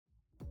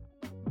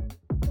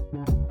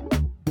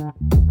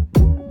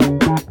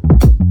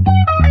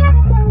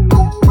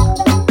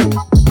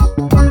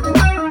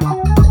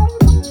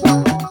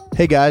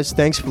Hey guys,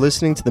 thanks for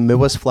listening to the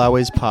Midwest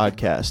Flyways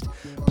podcast.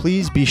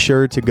 Please be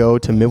sure to go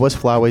to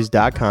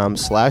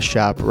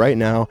MidwestFlyways.com/shop right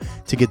now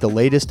to get the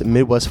latest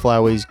Midwest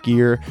Flyways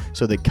gear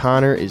so that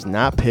Connor is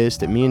not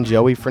pissed at me and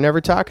Joey for never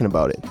talking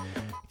about it.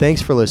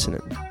 Thanks for listening.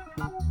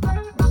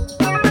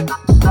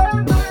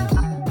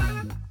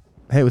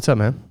 Hey, what's up,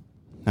 man?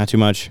 Not too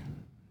much.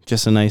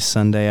 Just a nice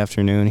Sunday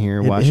afternoon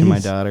here watching my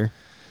daughter.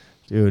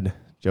 Dude,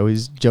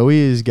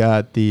 Joey has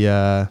got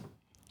the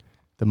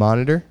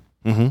monitor,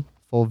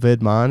 full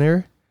vid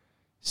monitor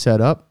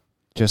set up.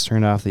 Just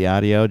turned off the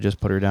audio.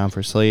 Just put her down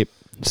for sleepy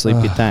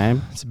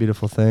time. It's a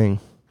beautiful thing.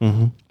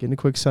 Getting a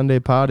quick Sunday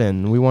pod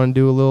in. We want to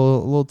do a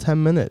little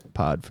 10-minute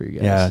pod for you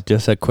guys. Yeah,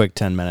 just a quick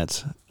 10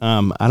 minutes.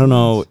 I don't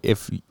know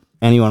if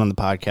anyone on the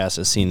podcast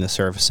has seen the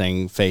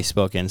surfacing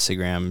Facebook,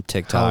 Instagram,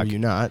 TikTok. How have you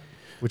not?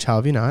 How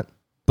have you not?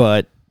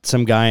 But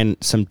two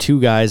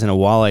guys in a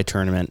walleye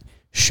tournament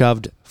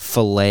shoved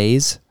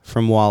fillets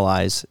from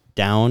walleyes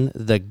down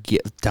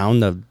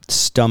the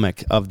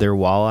stomach of their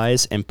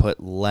walleyes and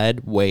put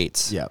lead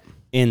weights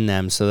in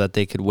them so that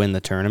they could win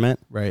the tournament.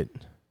 Right.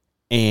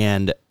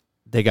 And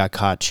they got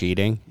caught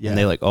cheating. Yeah. And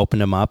they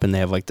opened them up and they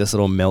have this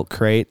little milk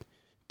crate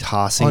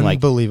tossing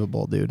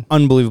unbelievable, dude.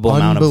 Unbelievable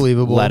amount of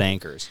lead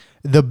anchors.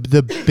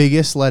 The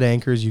biggest lead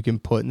anchors you can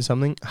put in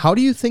something. How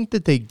do you think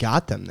that they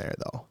got them there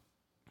though?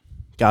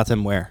 Got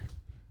them where?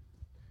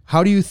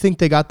 How do you think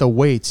they got the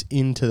weights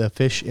into the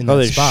fish in that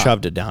they spot?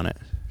 Shoved it down down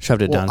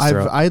its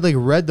throat. I had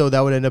read though that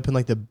would end up in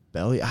the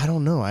belly. I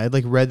don't know. I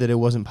had read that it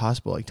wasn't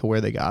possible to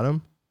where they got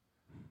them.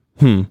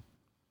 I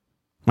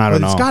don't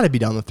know. It's got to be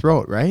down the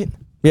throat, right?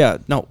 Yeah.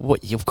 No.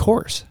 Of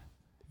course.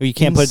 You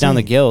can't put it down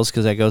the gills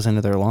because that goes into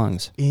their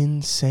lungs.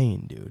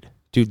 Insane, dude.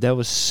 Dude, that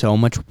was so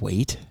much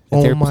weight that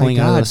oh they're my pulling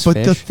God. out of those But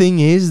fish. the thing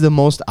is, the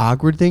most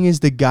awkward thing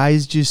is the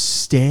guy's just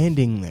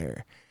standing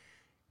there.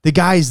 The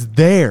guy's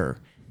there.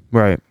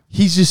 Right.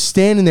 He's just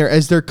standing there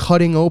as they're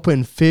cutting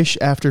open fish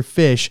after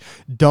fish,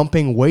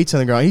 dumping weights on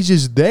the ground. He's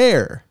just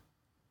there.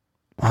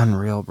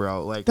 Unreal,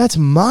 bro. That's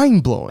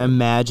mind-blowing.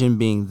 Imagine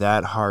being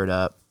that hard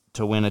up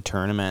to win a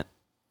tournament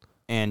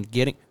and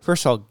getting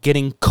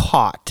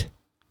caught.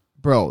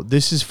 Bro,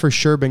 this has for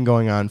sure been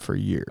going on for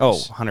years. Oh,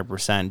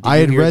 100%. I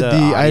had read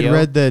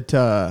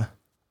that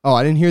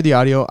I didn't hear the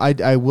audio.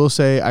 I will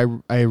say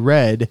I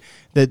read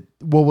that,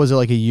 what was it,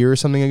 a year or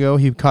something ago,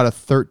 he caught a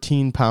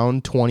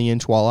 13-pound,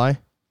 20-inch walleye.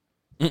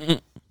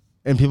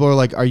 And people are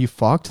like, are you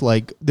fucked?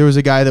 There was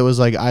a guy that was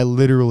like, I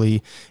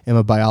literally am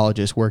a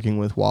biologist working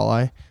with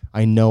walleye.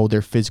 I know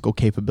their physical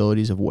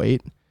capabilities of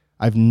weight.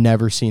 I've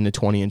never seen a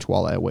 20-inch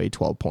walleye weigh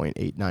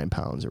 12.89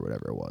 pounds or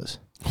whatever it was.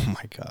 Oh,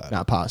 my God.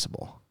 Not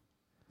possible.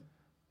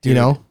 Dude, you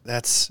know?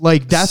 That's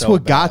that's so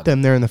what bad. got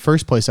them there in the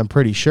first place, I'm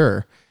pretty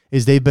sure,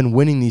 is they've been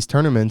winning these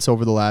tournaments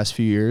over the last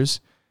few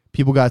years.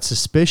 People got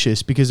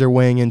suspicious because they're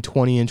weighing in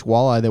 20-inch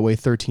walleye that weigh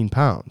 13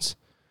 pounds.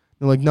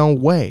 They're like, no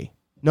way.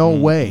 No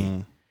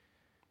way.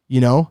 You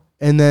know?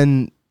 And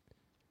then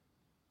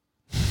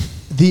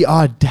the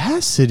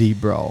audacity,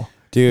 bro.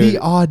 Dude. The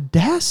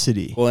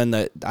audacity. Well,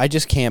 and I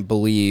just can't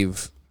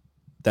believe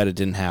that it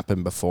didn't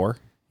happen before.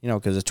 You know,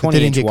 because a 20-inch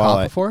didn't get caught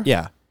walleye. before?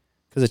 Yeah.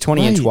 Because a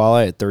 20-inch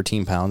walleye at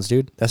 13 pounds,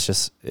 dude, that's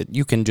just,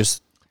 you can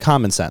just,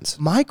 common sense.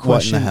 My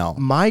question, what in the hell?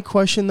 My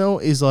question, though,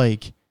 is who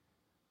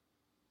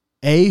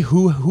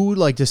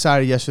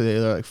decided yesterday,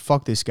 they're like,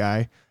 fuck this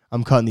guy,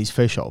 I'm cutting these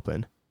fish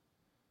open.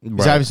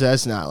 Because obviously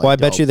that's not well, I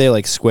bet you they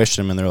squished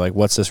him and they're like,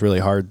 what's this really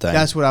hard thing?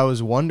 That's what I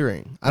was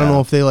wondering. I don't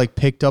know if they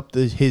picked up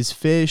his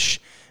fish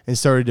and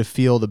started to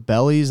feel the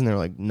bellies and they're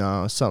like,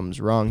 no, something's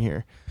wrong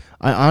here.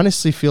 I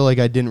honestly feel like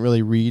I didn't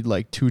really read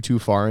too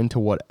far into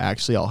what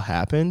actually all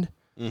happened,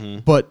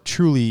 but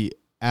truly,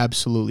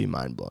 absolutely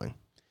mind-blowing.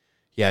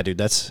 Yeah, dude,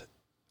 that's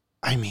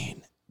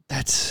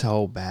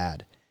so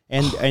bad.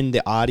 And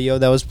the audio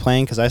that was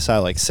playing, because I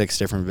saw 6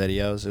 different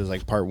videos. It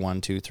was part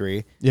 1, 2,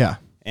 3. Yeah.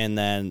 And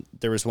then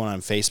there was one on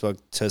Facebook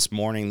this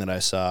morning that I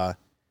saw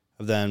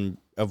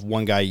of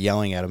one guy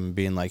yelling at him and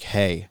being like,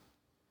 hey,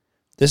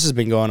 this has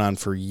been going on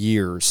for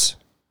years.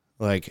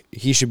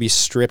 He should be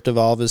stripped of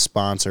all of his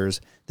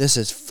sponsors. This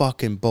is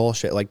fucking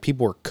bullshit.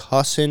 People were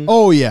cussing.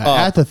 Oh, yeah.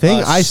 At the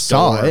thing, I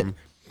saw it.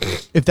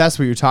 If that's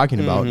what you're talking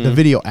about. The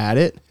video at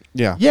it.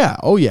 Yeah. Yeah.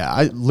 Oh, yeah.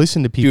 I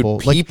listened to people.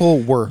 Dude, people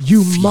were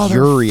you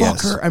furious.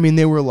 Motherfucker. I mean,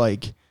 they were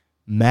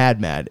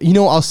mad. You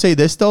know, I'll say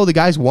this, though. The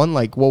guy's won,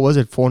 what was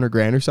it,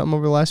 $400,000 or something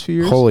over the last few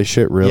years? Holy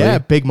shit, really? Yeah,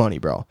 big money,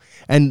 bro.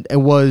 And it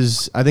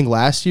was, I think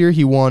last year,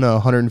 he won a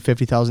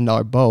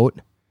 $150,000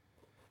 boat.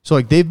 So,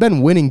 they've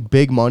been winning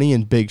big money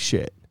and big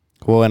shit.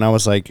 Well, and I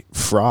was like,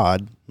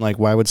 fraud.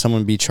 Why would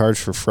someone be charged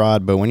for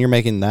fraud? But when you're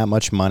making that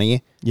much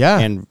money, yeah,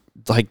 and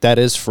that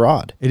is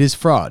fraud. It is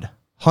fraud.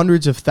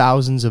 Hundreds of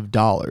thousands of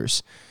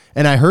dollars.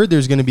 And I heard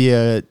there's going to be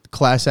a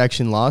class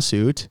action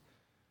lawsuit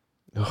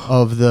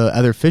of the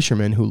other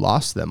fishermen who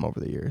lost them over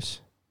the years.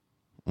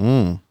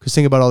 Because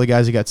think about all the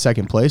guys that got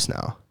second place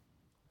now.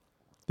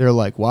 They're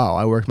like, wow,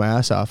 I worked my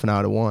ass off and I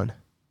would have won.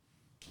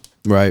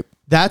 Right.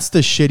 That's the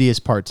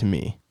shittiest part to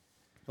me.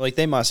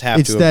 They must have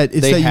it's to. That,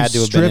 it's they that had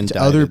you to have been stripped indicted.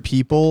 other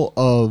people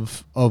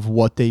of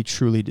what they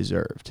truly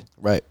deserved.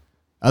 Right.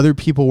 Other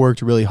people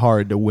worked really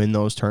hard to win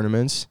those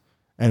tournaments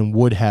and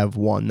would have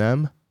won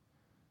them,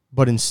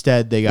 but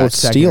instead they got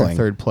second or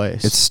third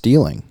place. It's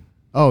stealing.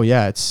 Oh,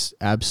 yeah, it's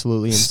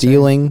absolutely insane.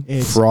 Stealing,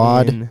 It's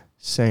fraud.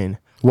 insane.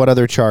 What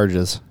other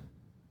charges?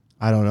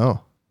 I don't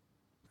know.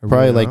 I Probably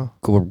really like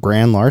don't know.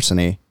 grand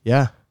larceny.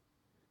 Yeah,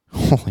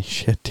 Holy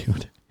shit,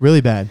 dude. really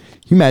bad.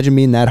 Can you imagine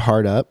being that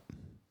hard up?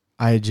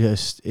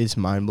 It's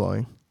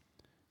mind-blowing.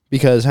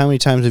 Because how many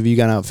times have you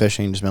gone out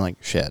fishing and just been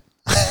like, shit,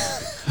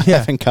 I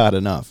haven't caught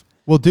enough?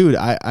 Well, dude,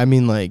 I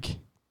mean, like,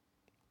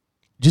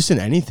 just in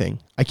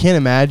anything. I can't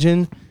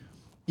imagine,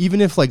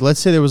 even if, like, let's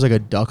say there was, like, a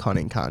duck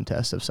hunting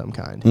contest of some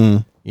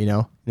kind, you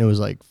know? And it was,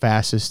 like,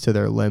 fastest to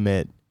their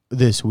limit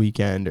this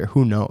weekend or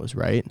who knows,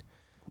 right?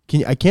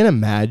 I can't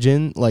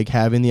imagine, like,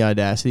 having the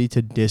audacity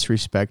to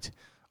disrespect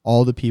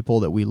all the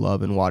people that we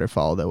love in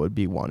waterfowl that would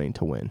be wanting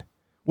to win.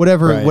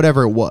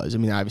 Whatever it was. I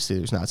mean, obviously,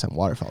 there's not some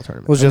waterfowl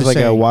tournament. It was just like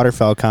a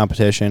waterfowl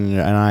competition,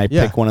 and I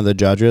pick one of the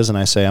judges, and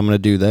I say, I'm going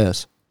to do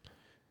this.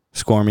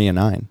 Score me a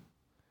 9.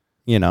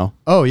 You know?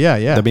 Oh, yeah.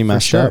 That'd be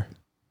messed up.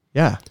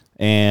 Yeah.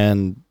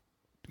 And,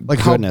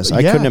 like, goodness,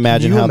 I couldn't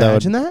imagine how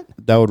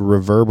that would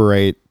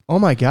reverberate. Oh,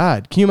 my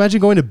God. Can you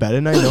imagine going to bed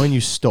at night knowing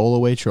you stole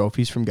away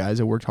trophies from guys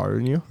that worked harder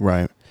than you?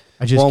 Right.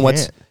 I just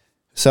can't.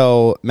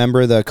 So,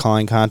 remember the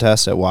calling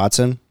contest at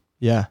Watson?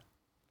 Yeah.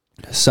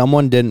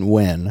 Someone didn't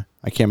win.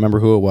 I can't remember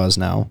who it was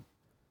now.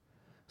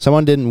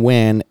 Someone didn't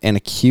win and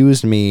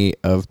accused me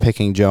of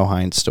picking Joe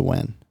Heinz to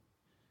win.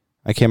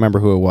 I can't remember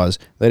who it was.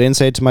 They didn't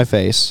say it to my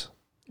face.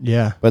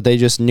 Yeah. But they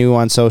just knew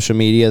on social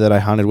media that I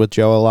hunted with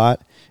Joe a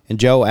lot. And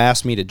Joe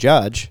asked me to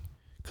judge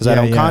because I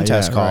don't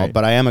contest call,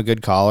 but I am a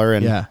good caller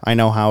and I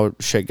know how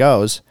shit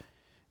goes.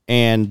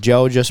 And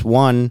Joe just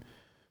won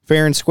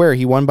fair and square.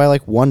 He won by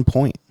like 1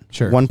 point.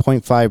 Sure.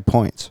 1.5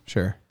 points.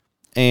 Sure.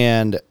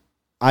 And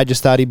I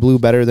just thought he blew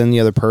better than the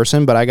other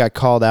person, but I got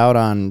called out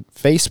on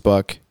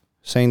Facebook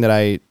saying that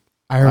I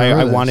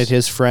wanted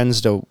his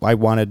friends to. I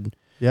wanted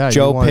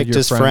Joe picked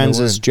his friends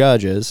as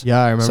judges.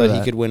 Yeah, I remember so that.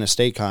 he could win a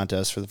state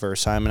contest for the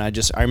first time, and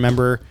I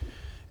remember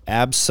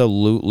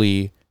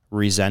absolutely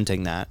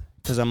resenting that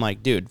because I'm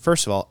like, dude,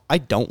 first of all, I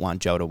don't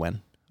want Joe to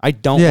win. I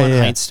don't want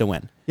Heinz to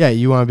win. Yeah,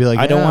 you want to be like,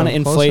 I don't want to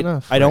inflate.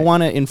 I don't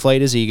want to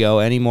inflate his ego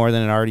any more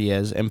than it already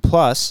is, and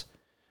plus,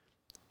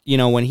 you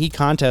know, when he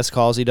contest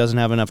calls, he doesn't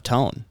have enough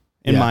tone.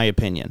 In my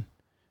opinion.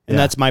 And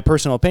that's my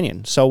personal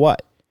opinion. So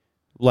what?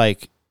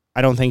 Like,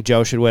 I don't think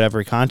Joe should win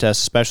every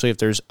contest, especially if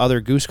there's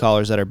other goose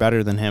callers that are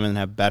better than him and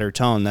have better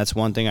tone. That's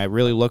one thing I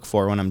really look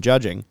for when I'm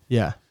judging.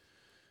 Yeah.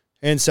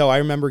 And so I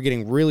remember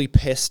getting really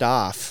pissed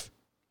off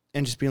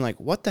and just being like,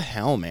 what the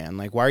hell, man?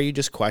 Like, why are you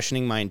just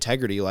questioning my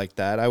integrity like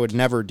that? I would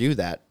never do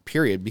that,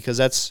 period, because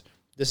this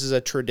is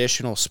a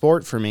traditional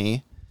sport for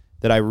me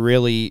that I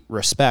really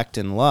respect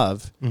and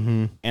love,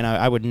 and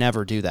I would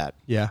never do that,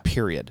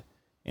 period.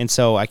 And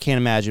so I can't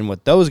imagine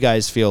what those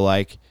guys feel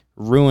like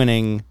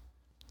ruining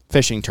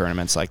fishing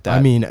tournaments like that.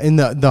 I mean, and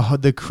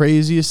the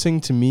craziest thing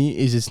to me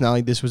is it's not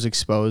like this was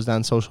exposed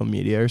on social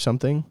media or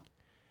something.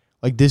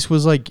 Like, this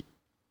was like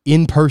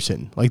in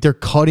person. Like, they're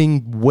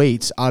cutting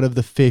weights out of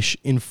the fish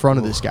in front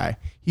of this guy.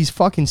 He's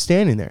fucking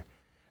standing there.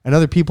 And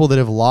other people that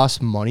have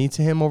lost money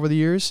to him over the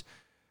years.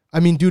 I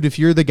mean, dude, if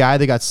you're the guy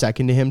that got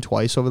second to him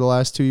twice over the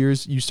last 2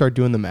 years, you start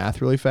doing the math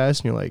really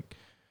fast and you're like,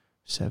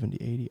 70,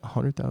 80,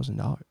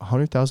 $100,000,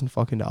 $100,000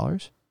 fucking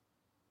dollars.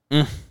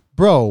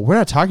 Bro, we're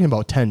not talking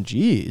about 10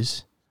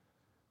 G's.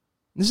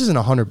 This isn't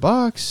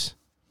 $100.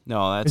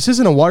 No, this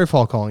isn't a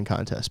waterfall calling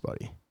contest,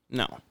 buddy.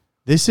 No.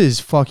 This is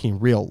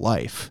fucking real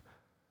life.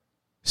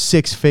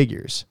 6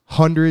 figures,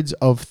 hundreds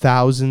of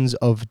thousands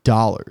of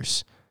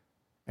dollars.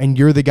 And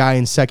you're the guy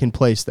in second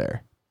place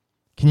there.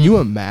 Can you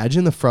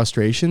imagine the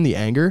frustration, the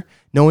anger,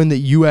 knowing that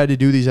you had to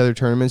do these other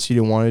tournaments you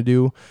didn't want to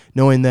do,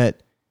 knowing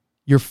that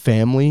your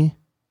family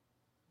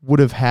would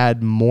have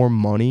had more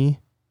money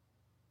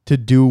to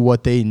do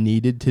what they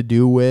needed to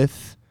do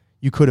with?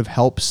 You could have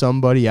helped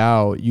somebody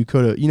out. You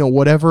could have,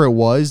 whatever it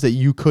was that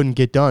you couldn't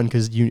get done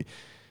because you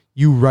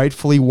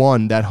rightfully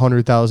won that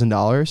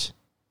 $100,000.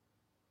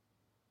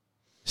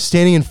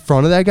 Standing in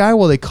front of that guy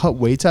while they cut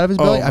weights out of his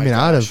belly. I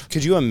mean,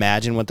 could you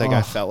imagine what that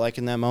guy felt like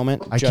in that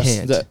moment? I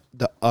can't.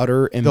 The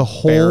utter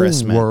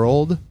embarrassment. The whole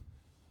world.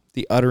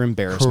 The utter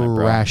embarrassment,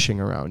 crashing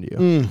around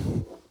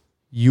you.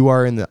 You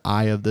are in the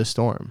eye of the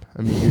storm.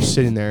 I mean, you're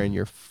sitting there and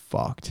you're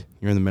fucked.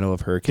 You're in the middle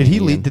of hurricane. Did he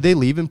leave? Did they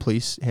leave in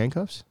police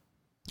handcuffs?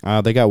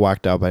 They got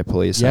walked out by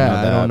police. Yeah,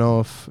 I don't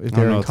know if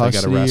they're in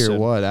custody or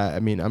what. I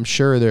mean, I'm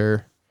sure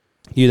they're.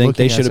 You think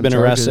they should have been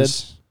arrested?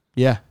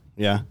 Yeah.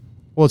 Yeah.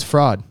 Well, it's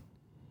fraud.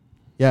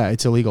 Yeah,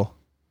 it's illegal,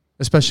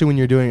 especially when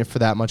you're doing it for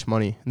that much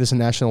money. And this is a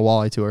national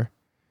walleye tour.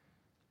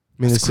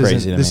 I mean,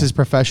 this is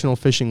professional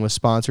fishing with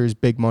sponsors,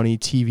 big money,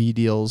 TV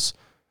deals.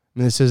 I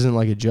mean, this isn't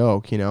like a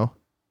joke,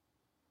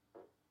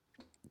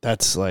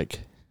 That's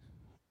like,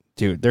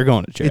 dude, they're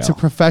going to jail. It's a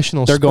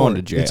professional sport. They're going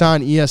to jail. It's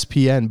on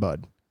ESPN,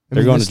 bud.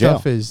 They're going to jail.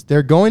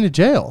 They're going to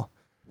jail.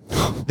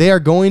 They are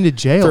going to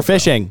jail. For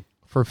fishing.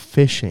 For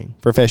fishing.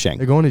 For fishing.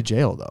 They're going to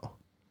jail, though.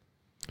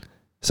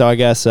 So I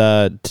guess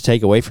to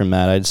take away from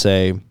that, I'd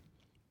say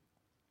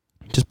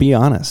Just be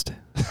honest.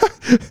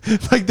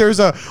 like there's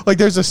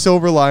a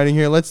silver lining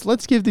here.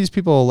 Let's give these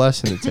people a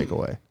lesson to take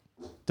away.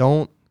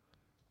 Don't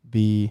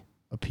be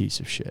a piece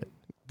of shit.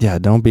 Yeah,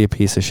 don't be a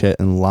piece of shit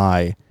and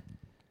lie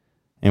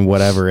and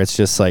whatever. It's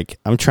just like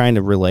I'm trying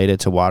to relate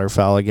it to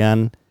waterfowl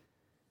again.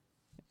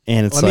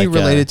 And it's Let me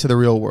relate it to the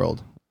real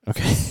world.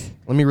 Okay.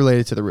 Let me relate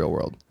it to the real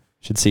world.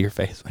 Should see your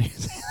face when you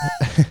say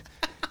that.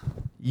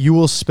 You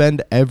will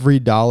spend every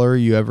dollar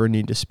you ever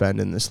need to spend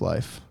in this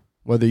life.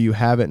 Whether you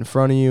have it in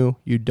front of you,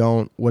 you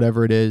don't,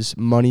 whatever it is,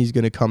 money's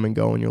going to come and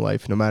go in your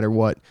life no matter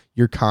what.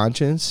 Your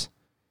conscience,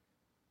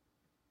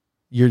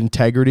 your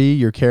integrity,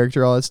 your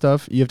character, all that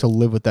stuff, you have to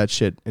live with that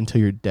shit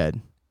until you're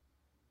dead.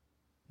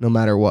 No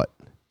matter what.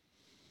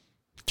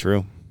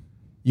 True.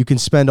 You can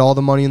spend all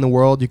the money in the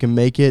world. You can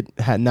make it,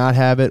 not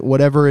have it.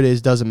 Whatever it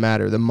is, doesn't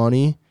matter. The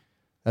money,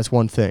 that's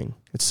one thing.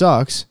 It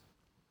sucks.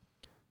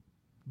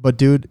 But,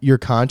 dude, your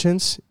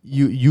conscience,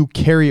 you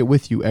carry it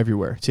with you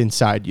everywhere. It's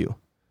inside you.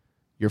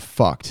 You're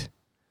fucked.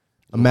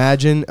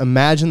 Imagine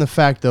the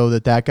fact, though,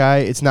 that guy,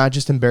 it's not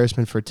just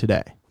embarrassment for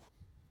today.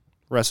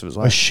 Rest of his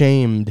life.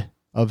 Ashamed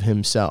of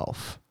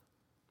himself.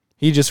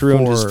 He just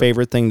ruined his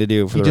favorite thing to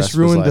do for the rest of his life. He just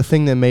ruined the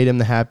thing that made him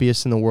the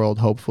happiest in the world,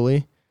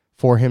 hopefully,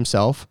 for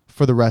himself,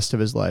 for the rest of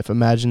his life.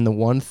 Imagine the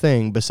one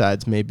thing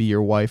besides maybe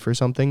your wife or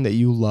something that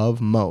you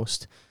love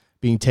most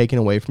being taken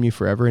away from you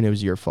forever, and it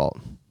was your fault.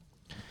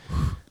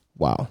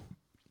 Wow.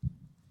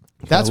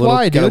 That's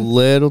why, dude. Got a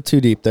little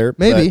too deep there.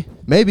 Maybe,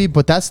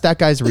 but that's that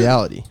guy's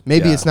reality.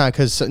 Maybe it's not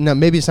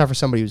maybe it's not for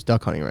somebody who's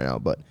duck hunting right now,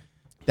 but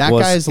that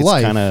guy's life.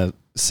 It's kind of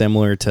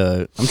similar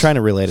to, I'm trying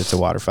to relate it to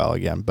waterfowl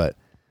again, but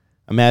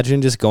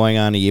imagine just going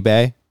on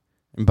eBay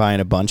and buying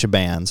a bunch of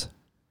bands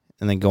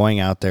and then going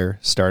out there,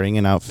 starting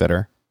an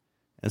outfitter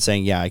and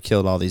saying, yeah, I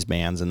killed all these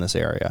bands in this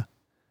area.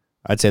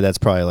 I'd say that's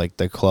probably like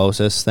the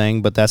closest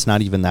thing, but that's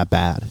not even that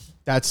bad.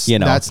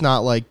 That's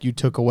not like you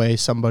took away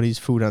somebody's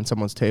food on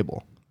someone's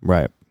table.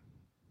 Right.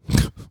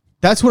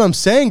 That's what I'm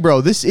saying,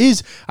 bro. This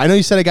is, I know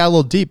you said it got a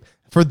little deep.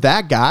 For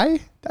that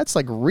guy, that's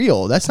like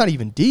real. That's not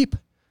even deep.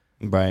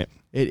 Right.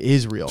 It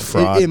is real.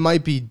 It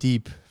might be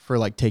deep for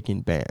like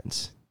taking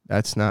bands.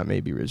 That's not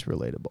maybe as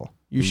relatable.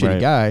 You shitty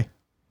guy.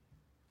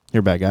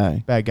 You're a bad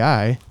guy. Bad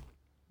guy.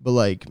 But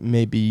like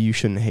maybe you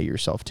shouldn't hate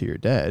yourself till you're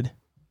dead.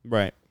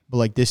 Right. But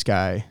like this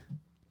guy,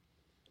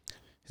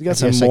 he's got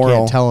some moral. I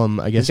can't tell him.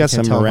 I guess he's got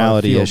some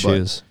morality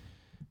issues. But,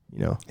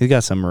 you know, he's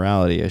got some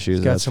morality issues.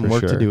 He's got some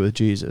work to do with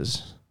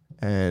Jesus,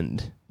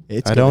 and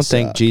I don't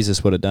think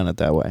Jesus would have done it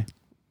that way.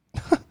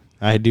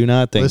 I do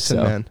not think so.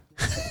 Listen, man,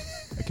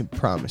 I can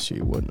promise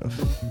you wouldn't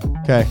have.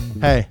 Okay,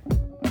 hey,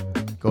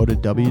 go to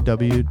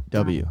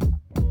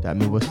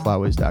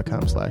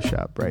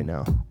www.midwestflyways.com/shop right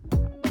now.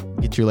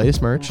 Get your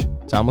latest merch.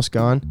 It's almost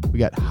gone. We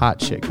got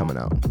hot shit coming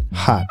out.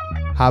 Hot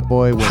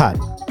boy winter.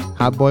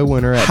 Hot boy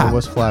winter at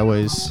Midwest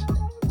Flyways.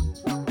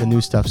 The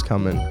new stuff's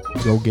coming.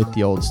 Go get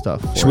the old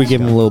stuff. Should we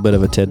give him a little bit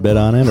of a tidbit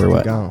on it or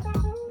what? Go.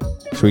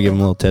 Should we give him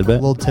a little tidbit?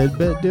 A little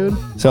tidbit, dude?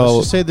 So, let's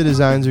just say the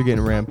designs are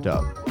getting ramped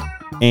up.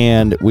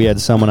 And we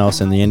had someone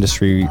else in the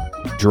industry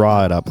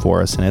draw it up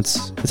for us, and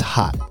it's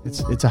hot.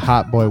 It's a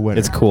hot boy winter.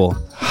 It's cool.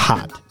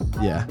 Hot.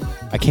 Yeah.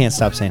 I can't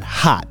stop saying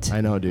hot.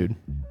 I know, dude.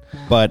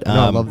 But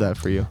I love that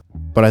for you.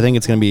 But I think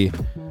it's going to be,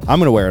 I'm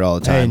going to wear it all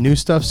the time. Hey, new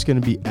stuff's going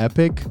to be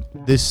epic.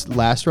 This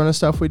last run of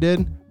stuff we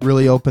did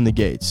really opened the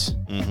gates.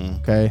 Mm-hmm.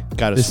 Okay?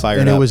 Got us fired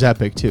up. And it was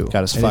epic, too.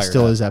 Got us fired up. And it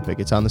still is epic.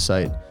 It's on the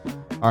site.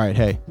 All right,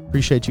 hey,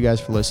 appreciate you guys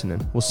for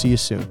listening. We'll see you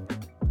soon.